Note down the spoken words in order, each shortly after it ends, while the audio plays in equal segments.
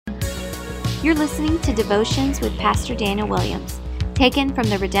You're listening to Devotions with Pastor Daniel Williams, taken from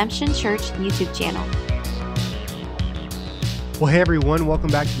the Redemption Church YouTube channel. Well, hey everyone,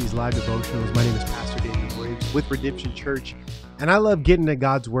 welcome back to these live devotionals. My name is Pastor Daniel Williams with Redemption Church, and I love getting to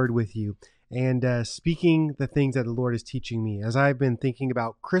God's Word with you and speaking the things that the Lord is teaching me. As I've been thinking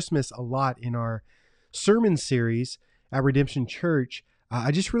about Christmas a lot in our sermon series at Redemption Church, I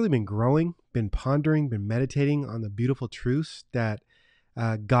just really been growing, been pondering, been meditating on the beautiful truths that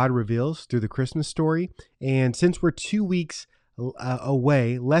God reveals through the Christmas story. And since we're 2 weeks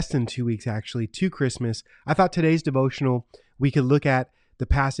away, less than 2 weeks actually, to Christmas, I thought today's devotional, we could look at the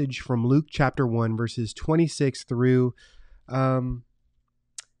passage from Luke chapter 1, verses 26 through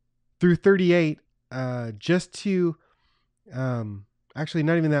 38, just to, actually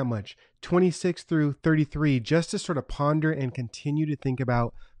not even that much, 26 through 33, just to sort of ponder and continue to think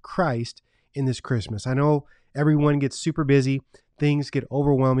about Christ in this Christmas. I know everyone gets super busy. Things get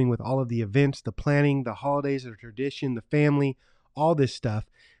overwhelming with all of the events, the planning, the holidays, the tradition, the family, all this stuff.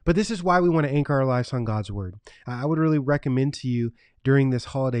 But this is why we want to anchor our lives on God's Word. I would really recommend to you during this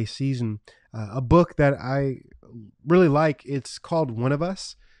holiday season a book that I really like. It's called One of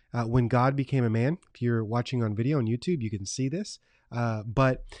Us, When God Became a Man. If you're watching on video on YouTube, you can see this.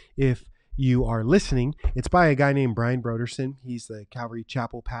 But if you are listening, it's by a guy named Brian Broderson. He's the Calvary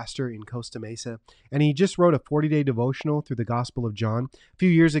Chapel pastor in Costa Mesa, and he just wrote a 40-day devotional through the Gospel of John. A few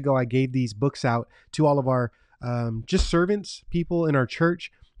years ago, I gave these books out to all of our just servants, people in our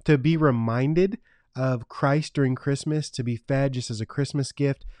church, to be reminded of Christ during Christmas, to be fed just as a Christmas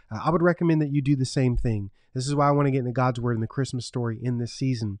gift. I would recommend that you do the same thing. This is why I want to get into God's Word and the Christmas story in this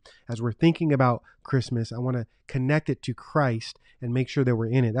season. As we're thinking about Christmas, I want to connect it to Christ and make sure that we're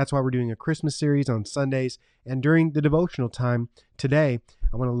in it. That's why we're doing a Christmas series on Sundays. And during the devotional time today,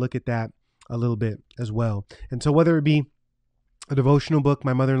 I want to look at that a little bit as well. And so whether it be a devotional book,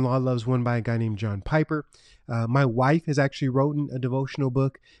 my mother-in-law loves one by a guy named John Piper. My wife has actually written a devotional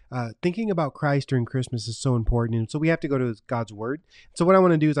book. Thinking about Christ during Christmas is so important. And so we have to go to God's Word. So what I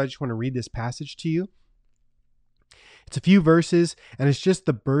want to do is I just want to read this passage to you. It's a few verses, and it's just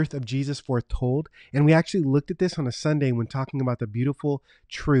the birth of Jesus foretold. And we actually looked at this on a Sunday when talking about the beautiful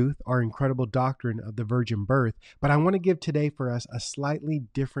truth, our incredible doctrine of the virgin birth. But I want to give today for us a slightly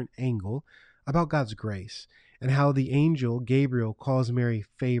different angle about God's grace and how the angel Gabriel calls Mary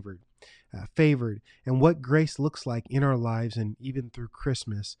favored, and what grace looks like in our lives and even through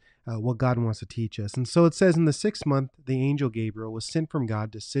Christmas, what God wants to teach us. And so it says, in the 6th month, the angel Gabriel was sent from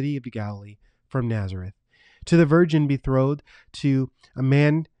God to the city of Galilee from Nazareth, to the virgin betrothed to a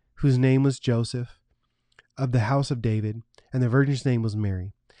man whose name was Joseph, of the house of David, and the virgin's name was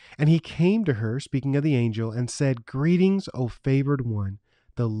Mary. And he came to her, speaking of the angel, and said, "Greetings, O favored one,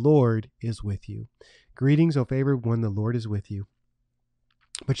 the Lord is with you." Greetings, O favored one, the Lord is with you.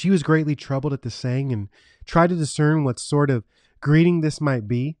 But she was greatly troubled at the saying and tried to discern what sort of greeting this might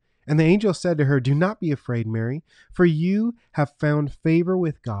be. And the angel said to her, "Do not be afraid, Mary, for you have found favor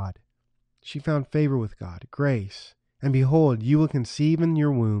with God." She found favor with God, grace. "And behold, you will conceive in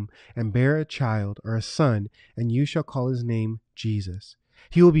your womb and bear a child or a son, and you shall call his name Jesus.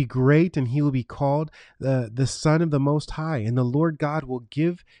 He will be great, and he will be called the Son of the Most High. And the Lord God will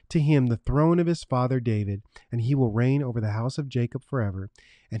give to him the throne of his father David, and he will reign over the house of Jacob forever,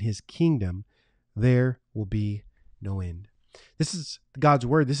 and his kingdom there will be no end." This is God's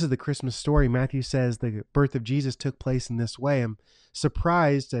Word. This is the Christmas story. Matthew says the birth of Jesus took place in this way. I'm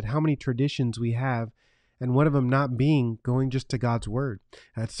surprised at how many traditions we have, and one of them not being going just to God's Word.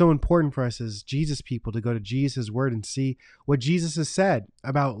 It's so important for us as Jesus people to go to Jesus' Word and see what Jesus has said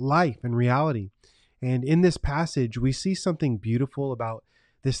about life and reality. And in this passage, we see something beautiful about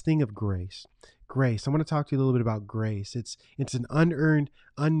this thing of grace. Grace. I want to talk to you a little bit about grace. It's an unearned,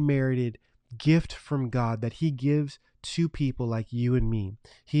 unmerited gift from God that he gives to people like you and me.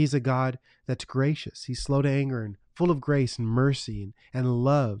 He's a God that's gracious. He's slow to anger and full of grace and mercy and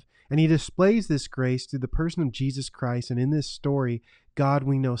love. And he displays this grace through the person of Jesus Christ. And in this story, God,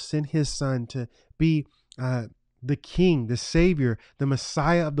 we know, sent his son to be the King, the Savior, the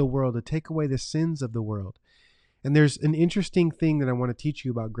Messiah of the world, to take away the sins of the world. And there's an interesting thing that I want to teach you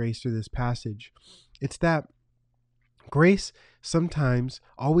about grace through this passage. It's that grace sometimes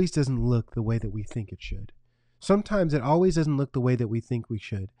always doesn't look the way that we think it should. Sometimes it always doesn't look the way that we think we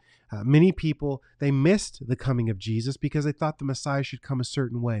should. Many people, they missed the coming of Jesus because they thought the Messiah should come a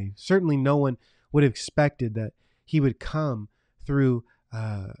certain way. Certainly no one would have expected that he would come through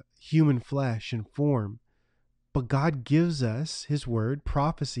human flesh and form. But God gives us his word,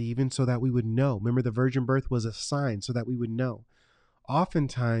 prophecy, even so that we would know. Remember, the virgin birth was a sign so that we would know.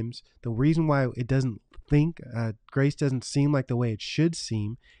 Oftentimes, the reason why it doesn't think, grace doesn't seem like the way it should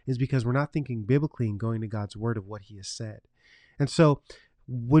seem, is because we're not thinking biblically and going to God's word of what he has said. And so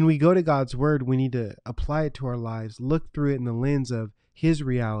when we go to God's word, we need to apply it to our lives, look through it in the lens of his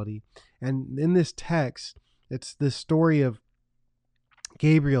reality. And in this text, it's the story of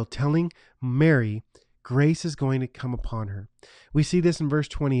Gabriel telling Mary grace is going to come upon her. We see this in verse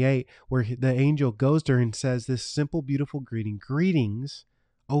 28, where the angel goes to her and says this simple, beautiful greeting. Greetings,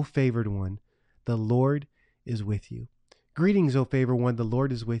 O favored one, the Lord is with you. Greetings, O favored one, the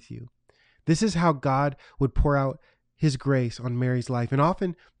Lord is with you. This is how God would pour out his grace on Mary's life. And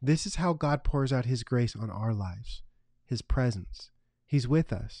often this is how God pours out his grace on our lives, his presence. He's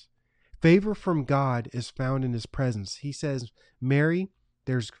with us. Favor from God is found in his presence. He says, Mary,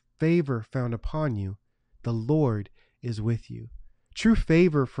 there's favor found upon you. The Lord is with you. True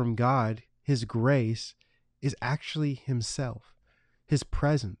favor from God, his grace, is actually himself, his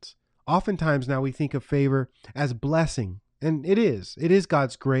presence. Oftentimes now we think of favor as blessing, and it is. It is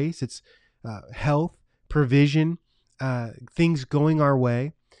God's grace. It's health, provision, things going our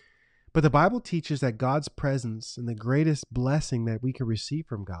way. But the Bible teaches that God's presence and the greatest blessing that we can receive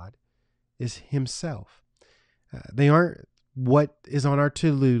from God is himself. They aren't what is on our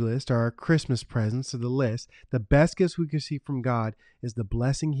to-do list or our Christmas presents or the list. The best gifts we can see from God is the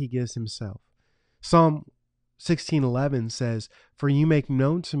blessing he gives himself. Psalm 16:11 says, "For you make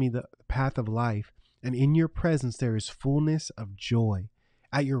known to me the path of life, and in your presence there is fullness of joy.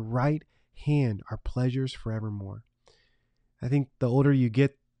 At your right hand are pleasures forevermore." I think the older you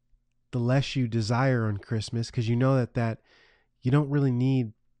get, the less you desire on Christmas, because you know that you don't really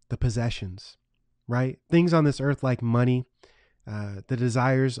need the possessions, right? Things on this earth like money, the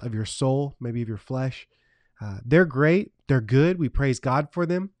desires of your soul, maybe of your flesh, they're great. They're good. We praise God for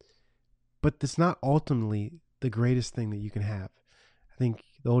them. But it's not ultimately the greatest thing that you can have. I think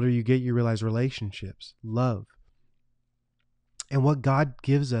the older you get, you realize relationships, love. And what God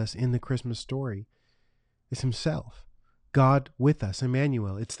gives us in the Christmas story is himself. God with us,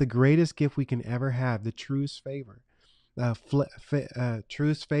 Emmanuel. It's the greatest gift we can ever have, the truest favor,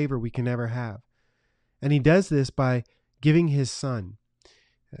 truest favor we can ever have. And he does this by giving his son.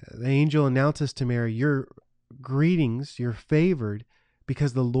 The angel announces to Mary, your greetings, you're favored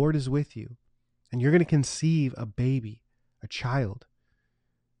because the Lord is with you. And you're going to conceive a baby, a child.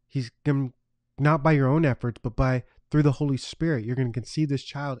 He's going, not by your own efforts, but through the Holy Spirit, you're going to conceive this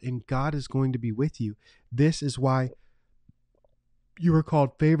child, and God is going to be with you. This is why you are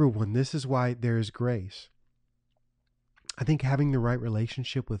called favored one. This is why there is grace. I think having the right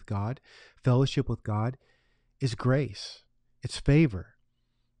relationship with God, fellowship with God, is grace. It's favor.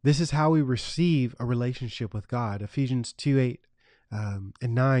 This is how we receive a relationship with God. Ephesians 2:8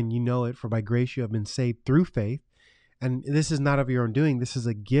 and 9, you know it, for by grace you have been saved through faith. And this is not of your own doing. This is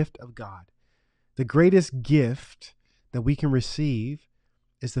a gift of God. The greatest gift that we can receive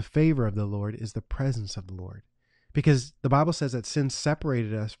is the favor of the Lord, is the presence of the Lord. Because the Bible says that sin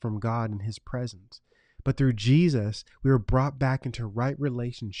separated us from God and his presence. But through Jesus, we were brought back into right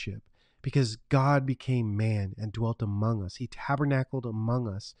relationship because God became man and dwelt among us. He tabernacled among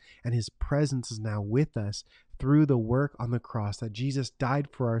us, and his presence is now with us through the work on the cross, that Jesus died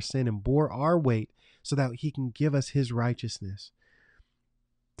for our sin and bore our weight so that he can give us his righteousness.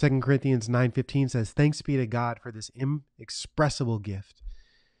 2 Corinthians 9:15 says, "Thanks be to God for this inexpressible gift."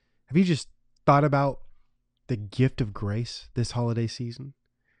 Have you just thought about the gift of grace this holiday season?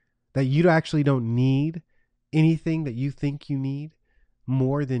 That you actually don't need anything that you think you need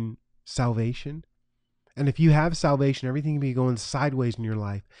more than salvation. And if you have salvation, everything can be going sideways in your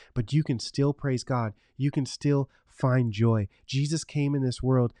life, but you can still praise God. You can still find joy. Jesus came in this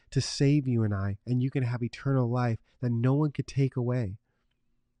world to save you and I, and you can have eternal life that no one could take away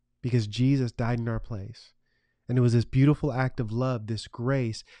because Jesus died in our place. And it was this beautiful act of love, this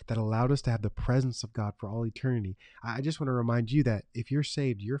grace that allowed us to have the presence of God for all eternity. I just want to remind you that if you're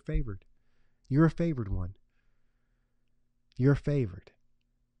saved, you're favored. You're a favored one. You're favored.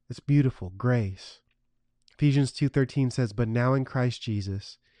 It's beautiful, grace. Ephesians 2:13 says, "But now in Christ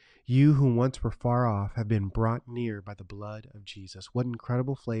Jesus, you who once were far off have been brought near by the blood of Jesus." What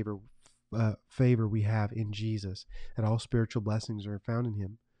incredible favor we have in Jesus, and all spiritual blessings are found in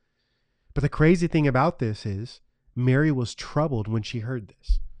him. But the crazy thing about this is Mary was troubled when she heard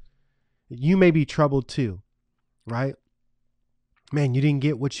this. You may be troubled too, right? Man, you didn't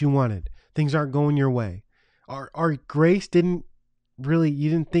get what you wanted. Things aren't going your way. Our grace you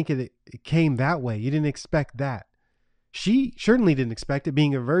didn't think it came that way. You didn't expect that. She certainly didn't expect it,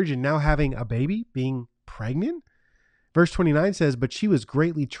 being a virgin, now having a baby, being pregnant. Verse 29 says, "But she was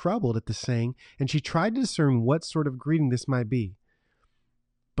greatly troubled at the saying, and she tried to discern what sort of greeting this might be.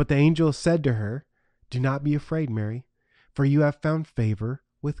 But the angel said to her, Do not be afraid, Mary, for you have found favor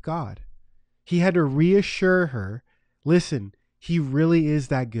with God. He had to reassure her, listen, he really is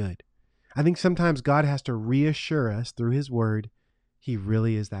that good. I think sometimes God has to reassure us through his word, he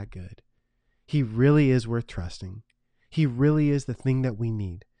really is that good. He really is worth trusting. He really is the thing that we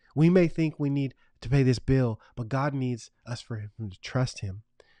need. We may think we need to pay this bill, but God needs us for him to trust him,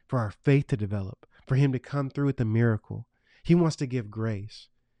 for our faith to develop, for him to come through with the miracle. He wants to give grace.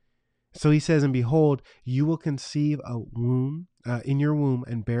 So he says, and behold, you will conceive a womb in your womb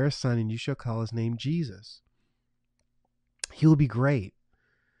and bear a son, and you shall call his name Jesus. He will be great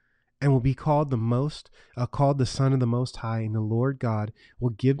and will be called the Son of the Most High, and the Lord God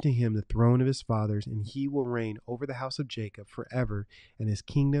will give to him the throne of his fathers, and he will reign over the house of Jacob forever, and his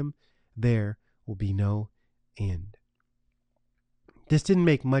kingdom there will be no end. This didn't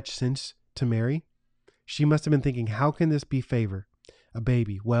make much sense to Mary. She must have been thinking, how can this be favor? A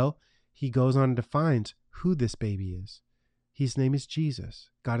baby. Well, he goes on and defines who this baby is. His name is Jesus,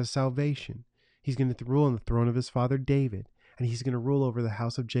 God of salvation. He's going to rule on the throne of his father David, and he's going to rule over the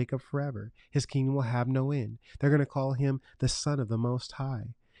house of Jacob forever. His kingdom will have no end. They're going to call him the Son of the Most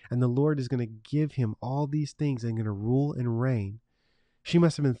High, and the Lord is going to give him all these things and going to rule and reign. She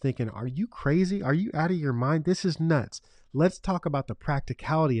must have been thinking, are you crazy? Are you out of your mind? This is nuts. Let's talk about the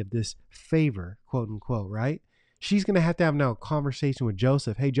practicality of this favor, quote unquote, right? She's going to have now a conversation with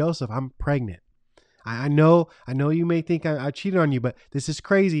Joseph. Hey, Joseph, I'm pregnant. I know you may think I cheated on you, but this is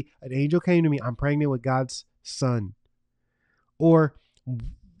crazy. An angel came to me. I'm pregnant with God's son. Or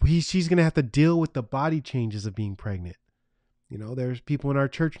she's going to have to deal with the body changes of being pregnant. You know, there's people in our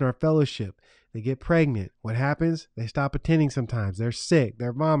church, in our fellowship, they get pregnant. What happens? They stop attending sometimes. They're sick.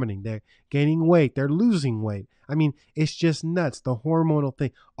 They're vomiting. They're gaining weight. They're losing weight. I mean, it's just nuts. The hormonal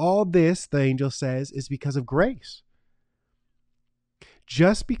thing. All this, the angel says, is because of grace.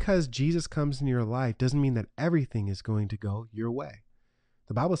 Just because Jesus comes into your life doesn't mean that everything is going to go your way.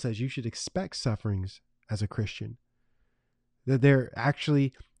 The Bible says you should expect sufferings as a Christian. That there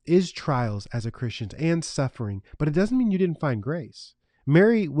actually is trials as a Christian and suffering, but it doesn't mean you didn't find grace.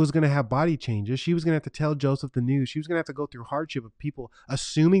 Mary was going to have body changes. She was going to have to tell Joseph the news. She was going to have to go through hardship of people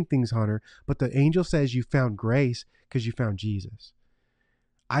assuming things on her, but the angel says you found grace because you found Jesus.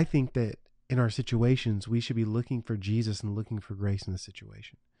 I think that in our situations, we should be looking for Jesus and looking for grace in the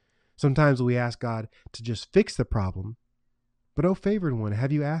situation. Sometimes we ask God to just fix the problem, but oh, favored one,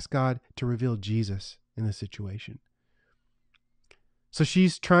 have you asked God to reveal Jesus in the situation? So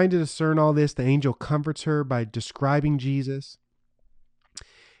she's trying to discern all this. The angel comforts her by describing Jesus.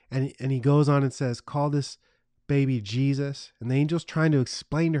 And he goes on and says, call this baby Jesus. And the angel's trying to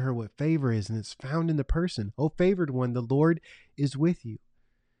explain to her what favor is, and it's found in the person. Oh, favored one, the Lord is with you.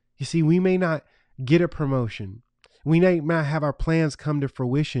 You see, we may not get a promotion. We may not have our plans come to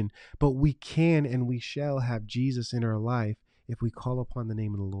fruition, but we can and we shall have Jesus in our life if we call upon the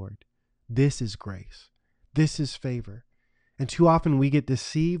name of the Lord. This is grace. This is favor. And too often we get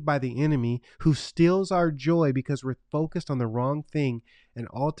deceived by the enemy who steals our joy because we're focused on the wrong thing. And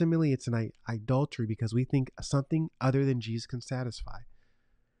ultimately it's an idolatry because we think something other than Jesus can satisfy.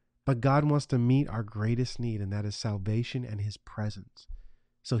 But God wants to meet our greatest need, and that is salvation and his presence.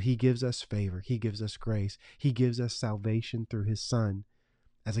 So he gives us favor. He gives us grace. He gives us salvation through his son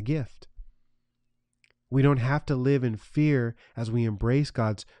as a gift. We don't have to live in fear as we embrace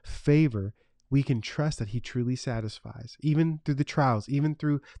God's favor. We can trust that he truly satisfies, even through the trials, even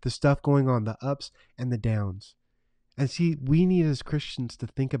through the stuff going on, the ups and the downs. And see, we need as Christians to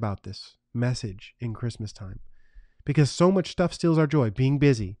think about this message in Christmas time, because so much stuff steals our joy. Being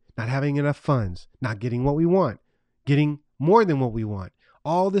busy, not having enough funds, not getting what we want, getting more than what we want,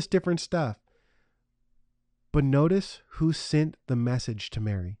 all this different stuff. But notice who sent the message to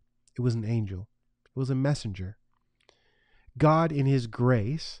Mary. It was an angel. It was a messenger. God, in his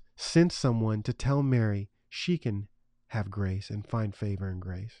grace, sent someone to tell Mary she can have grace and find favor and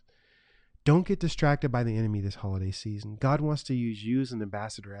grace. Don't get distracted by the enemy this holiday season. God wants to use you as an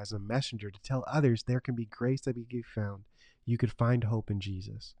ambassador, as a messenger, to tell others there can be grace that be found. You could find hope in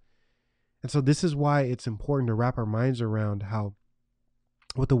Jesus. And so this is why it's important to wrap our minds around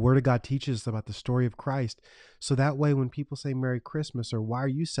what the Word of God teaches us about the story of Christ. So that way when people say Merry Christmas or why are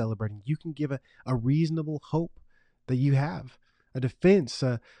you celebrating, you can give a reasonable hope that you have, a defense,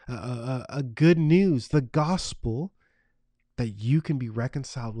 a good news, the gospel that you can be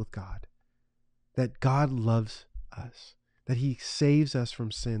reconciled with God, that God loves us, that he saves us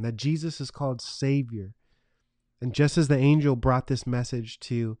from sin, that Jesus is called Savior. And just as the angel brought this message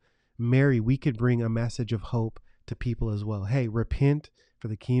to Mary, we could bring a message of hope to people as well. Hey, repent, for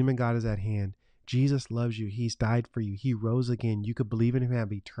the kingdom of God is at hand. Jesus loves you. He's died for you. He rose again. You could believe in him and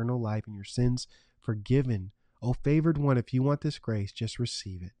have eternal life and your sins forgiven. Oh, favored one, if you want this grace, just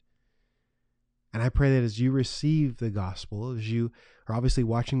receive it. And I pray that as you receive the gospel, as you are obviously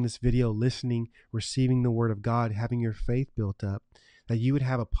watching this video, listening, receiving the word of God, having your faith built up, that you would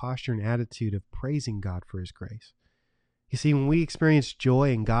have a posture and attitude of praising God for his grace. You see, when we experience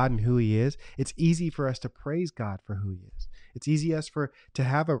joy in God and who he is, it's easy for us to praise God for who he is. It's easy for to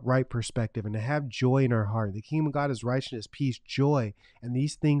have a right perspective and to have joy in our heart. The kingdom of God is righteousness, peace, joy, and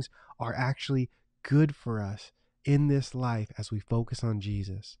these things are actually good for us in this life as we focus on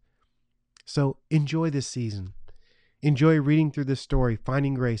Jesus. So enjoy this season. Enjoy reading through this story,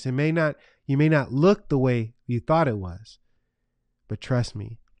 finding grace. You may not look the way you thought it was, but trust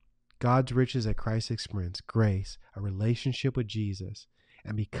me, God's riches at Christ's expense, grace, a relationship with Jesus.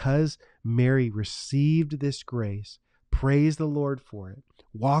 And because Mary received this grace, praised the Lord for it,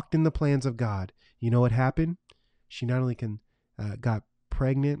 walked in the plans of God, you know what happened? She not only got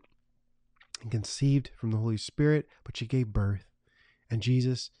pregnant and conceived from the Holy Spirit, but she gave birth. And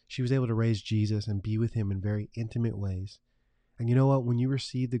she was able to raise Jesus and be with him in very intimate ways. And you know what? When you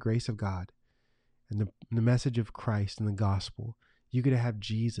receive the grace of God and the message of Christ and the gospel, you get to have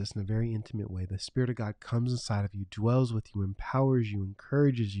Jesus in a very intimate way. The Spirit of God comes inside of you, dwells with you, empowers you,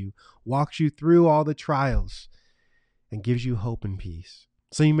 encourages you, walks you through all the trials, and gives you hope and peace.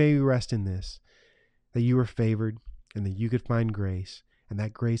 So you may rest in this, that you are favored and that you could find grace, and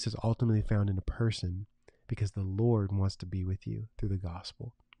that grace is ultimately found in a person, because the Lord wants to be with you through the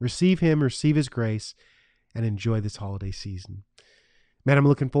gospel. Receive him, receive his grace, and enjoy this holiday season. Man, I'm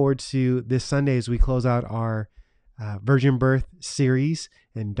looking forward to this Sunday as we close out our virgin birth series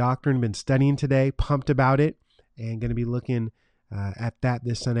and doctrine. Been studying today, pumped about it, and going to be looking at that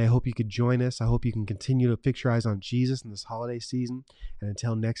this Sunday. I hope you could join us. I hope you can continue to fix your eyes on Jesus in this holiday season. And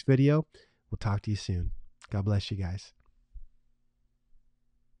until next video, we'll talk to you soon. God bless you guys.